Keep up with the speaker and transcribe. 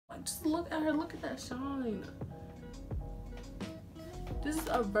Just look at her. Look at that shine. This is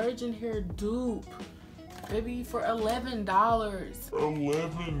a virgin hair dupe. Baby, for $11.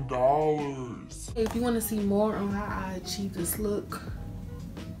 $11. If you want to see more on how I achieve this look,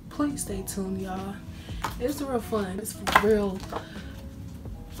 please stay tuned, y'all. It's real fun. It's real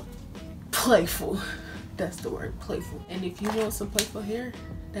playful. That's the word, playful. And if you want some playful hair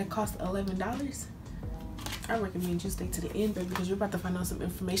that costs $11, I recommend you stay to the end, baby, because you're about to find out some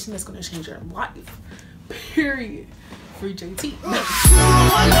information that's going to change your life. Period. Free JT.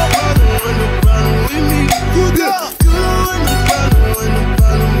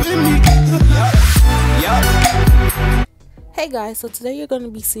 Hey guys, so today you're going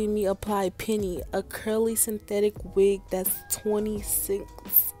to be seeing me apply Penny, a curly synthetic wig that's 26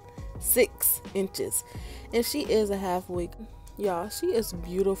 inches, and she is a half wig. Y'all, she is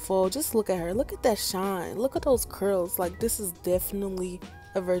beautiful. Just look at her. Look at that shine. Look at those curls. Like, this is definitely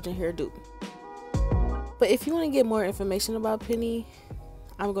a virgin hair dupe. But if you want to get more information about Penny,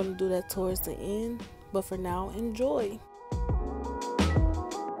 I'm going to do that towards the end. But for now, enjoy.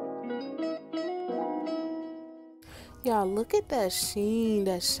 Y'all, look at that sheen,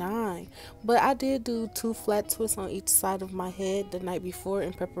 that shine. But I did do 2 flat twists on each side of my head the night before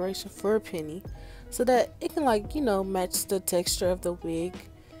in preparation for Penny, so that it can, like, you know, match the texture of the wig.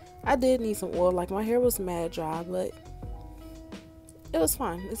 I did need some oil. Like, my hair was mad dry, but it was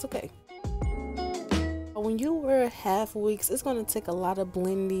fine. It's okay. When you wear half wigs, it's going to take a lot of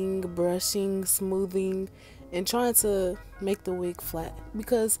blending, brushing, smoothing, and trying to make the wig flat,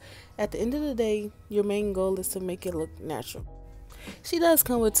 because at the end of the day, your main goal is to make it look natural. She does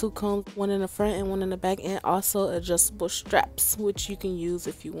come with 2 combs, one in the front and one in the back, and also adjustable straps, which you can use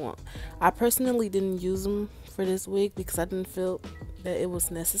if you want. I personally didn't use them for this wig because I didn't feel that it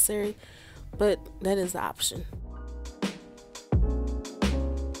was necessary, but that is the option.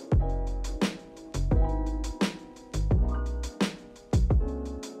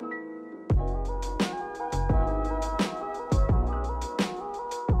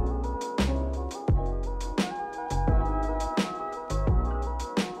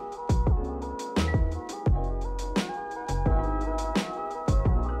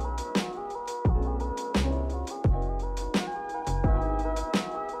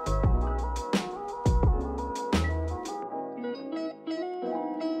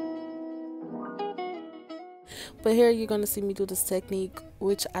 But here you're going to see me do this technique,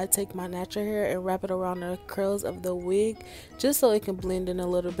 which I take my natural hair and wrap it around the curls of the wig, just so it can blend in a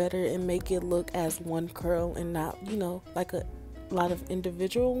little better and make it look as one curl and not, you know, like a lot of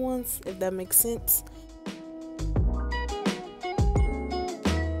individual ones, if that makes sense.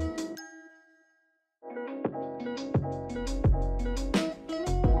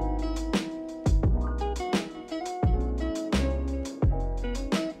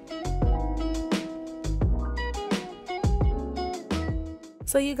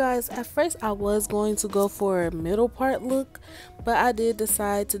 So you guys, at first I was going to go for a middle part look, but I did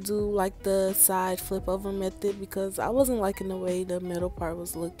decide to do like the side flip over method because I wasn't liking the way the middle part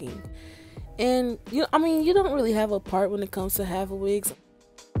was looking. And you don't really have a part when it comes to half wigs.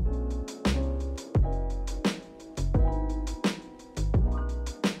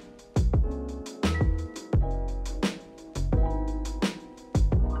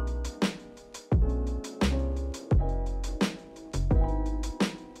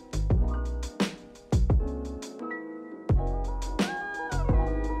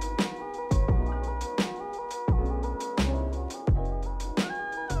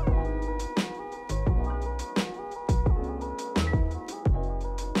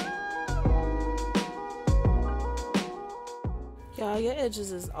 Y'all, your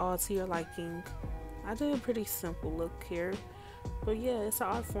edges is all to your liking. I did a pretty simple look here, but yeah, it's an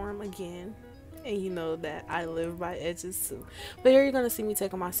art form again, and you know that I live by edges too. But here you're gonna see me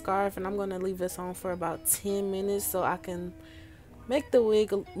taking my scarf, and I'm gonna leave this on for about 10 minutes so I can make the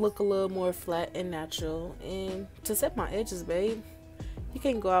wig look a little more flat and natural. And to set my edges, babe, you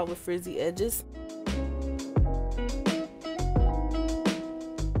can go out with frizzy edges.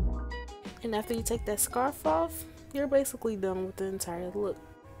 And after you take that scarf off, you're basically done with the entire look.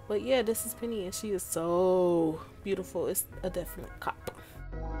 But yeah, this is Penny, and she is so beautiful. It's a definite cop.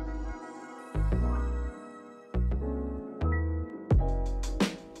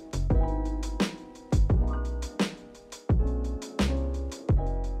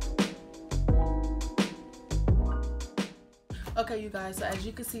 Okay, you guys, so as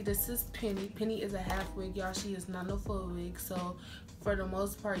you can see, this is Penny. Penny is a half wig, y'all. She is not a full wig, so for the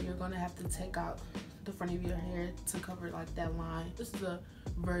most part, you're gonna have to take out the front of your hair to cover like that line. This is a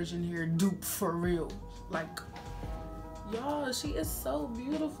virgin hair dupe for real. Like, Y'all, she is so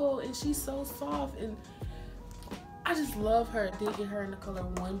beautiful and she's so soft, and I just love her. I did get her in the color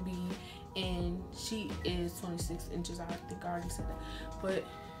 1B, and she is 26 inches. I think I already said that. But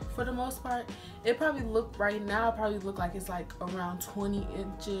for the most part, it probably look right now, it probably look like it's like around 20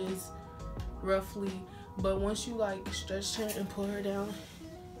 inches roughly. But once you like stretch her and pull her down,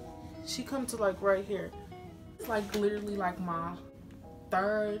 she comes to like right here. It's like literally like my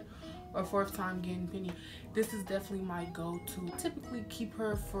third or fourth time getting Penny. This is definitely my go-to. Typically keep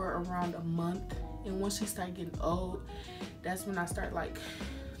her for around a month, and once she start getting old, that's when I start like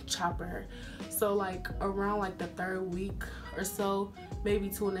chopping her. So like around like the 3rd week or so, maybe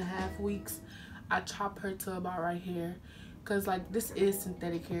 2.5 weeks, I chop her to about right here, because like this is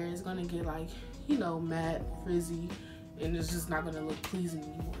synthetic hair. It's gonna get like, you know, matte, frizzy, and it's just not gonna look pleasing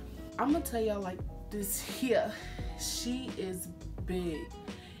anymore. I'm gonna tell y'all like this here, she is big,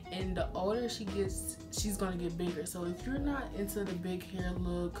 and the older she gets, she's gonna get bigger. So if you're not into the big hair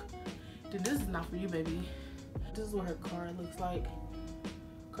look, then this is not for you, baby. This is what her card looks like,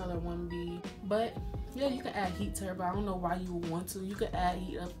 color 1B. But yeah, you can add heat to her, but I don't know why you would want to. You can add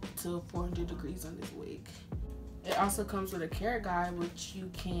heat up to 400 degrees on this wig. It also comes with a care guide, which you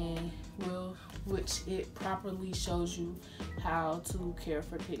can, which it properly shows you how to care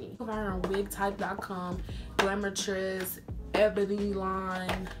for Penny. You can find her on wigtype.com, GLAMOURTRESS, Ebony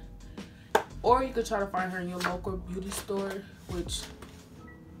line, or you could try to find her in your local beauty store, which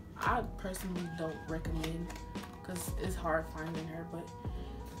I personally don't recommend because it's hard finding her, but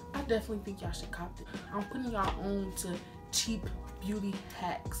I definitely think y'all should cop it. I'm putting y'all on to cheap beauty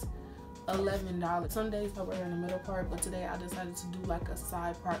hacks. $11. Some days I wear her in the middle part, but today I decided to do like a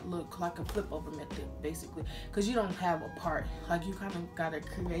side part look, like a flip over method basically, because you don't have a part, like you kind of gotta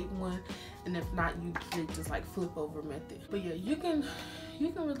create one, and if not, you create just like flip over method. But yeah, you can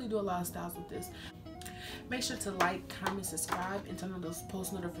really do a lot of styles with this. Make sure to like, comment, subscribe, and turn on those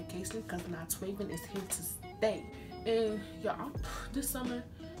post notifications, because Raeven is here to stay. And y'all, this summer,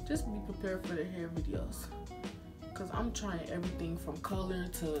 just be prepared for the hair videos, because I'm trying everything from color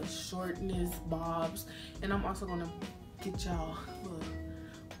to shortness, bobs, and I'm also gonna get y'all a little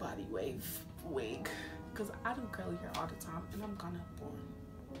body wave wig, because I do curly hair all the time and I'm kind of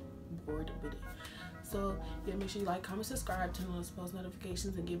bored with it. So yeah, make sure you like, comment, subscribe, turn on those post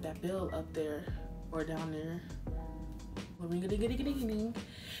notifications, and give that bell up there or down there.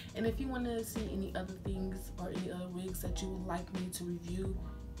 And if you want to see any other things or any other wigs that you would like me to review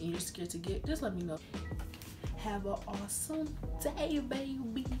and you're scared to get, just let me know. Have an awesome day,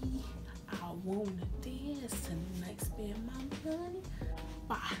 baby. I wanna dance tonight, spend my money.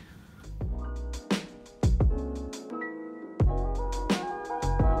 Bye.